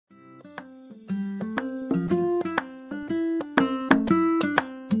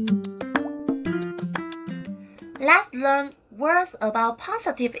Let's learn words about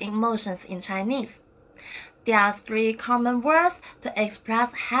positive emotions in Chinese. There are 3 common words to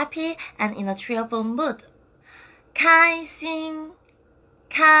express happy and in a cheerful mood. 开心,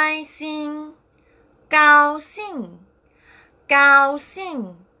开心,高兴,高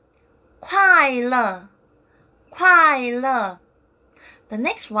兴,快乐,快乐. The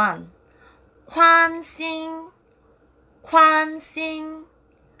next one. 宽心,宽心,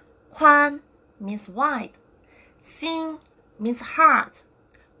宽 means wide. 心 means heart.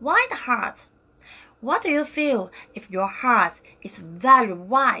 Wide heart. What do you feel if your heart is very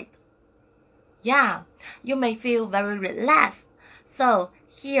wide? Yeah, you may feel very relaxed. So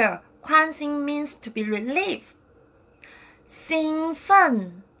here, 宽心 means to be relieved. 兴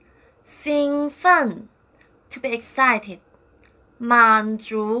奋,兴奋 to be excited. 满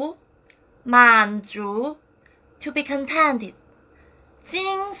足,满足 to be contented.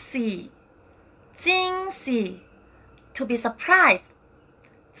 惊喜,惊喜 to be surprised.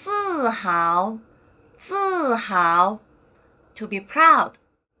 自豪,自豪 to be proud.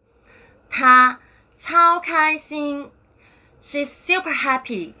 她超开心 She's super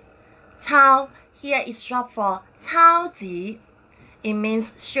happy. 超 here is short for 超级. It means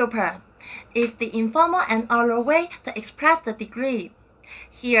super. It's the informal and oral way to express the degree.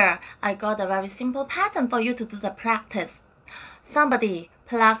 Here, I got a very simple pattern for you to do the practice. Somebody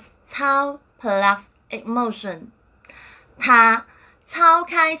plus 超 plus emotion. 她超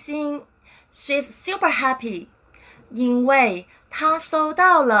开心 She's super happy. 因为她收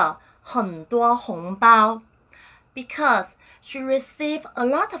到了很多红包 because she received a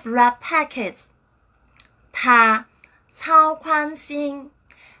lot of red packets. 她超宽心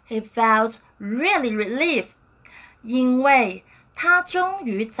He felt really relieved. 因为他终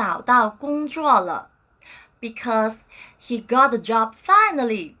于找到工作了 because he got the job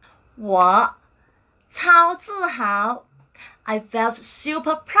finally. 我超自豪 I felt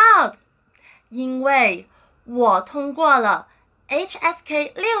super proud. 因为我通过了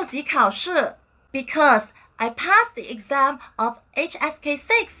HSK 6级考试 because I passed the exam of HSK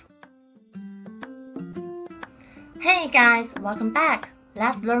 6. Hey guys, welcome back.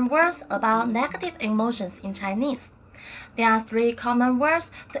 Let's learn words about negative emotions in Chinese. There are 3 common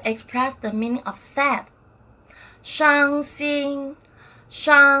words to express the meaning of sad. 伤心,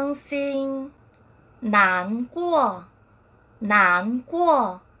伤心,难过,难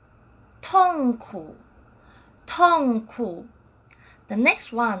过,痛苦,痛苦. The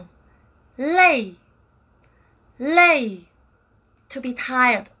next one. 累,累 to be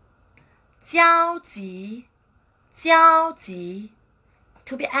tired. 焦急,焦急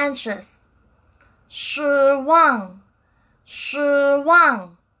to be anxious. 失望,失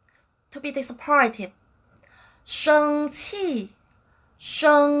望 to be disappointed. 生气,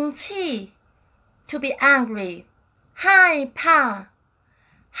生气 to be angry. 害怕,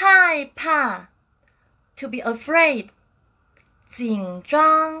害怕 to be afraid. 紧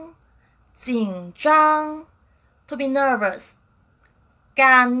张,紧张 to be nervous.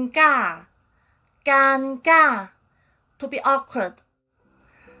 尴尬,尴尬 to be awkward.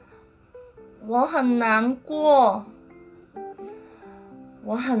 我很难过，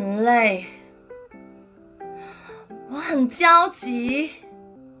我很累，我很焦急，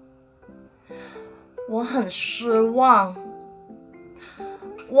我很失望，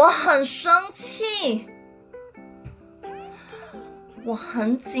我很生气，我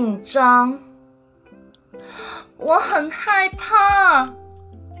很紧张，我很害怕，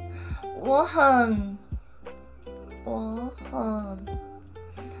我很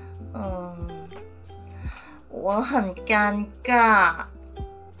尴尬。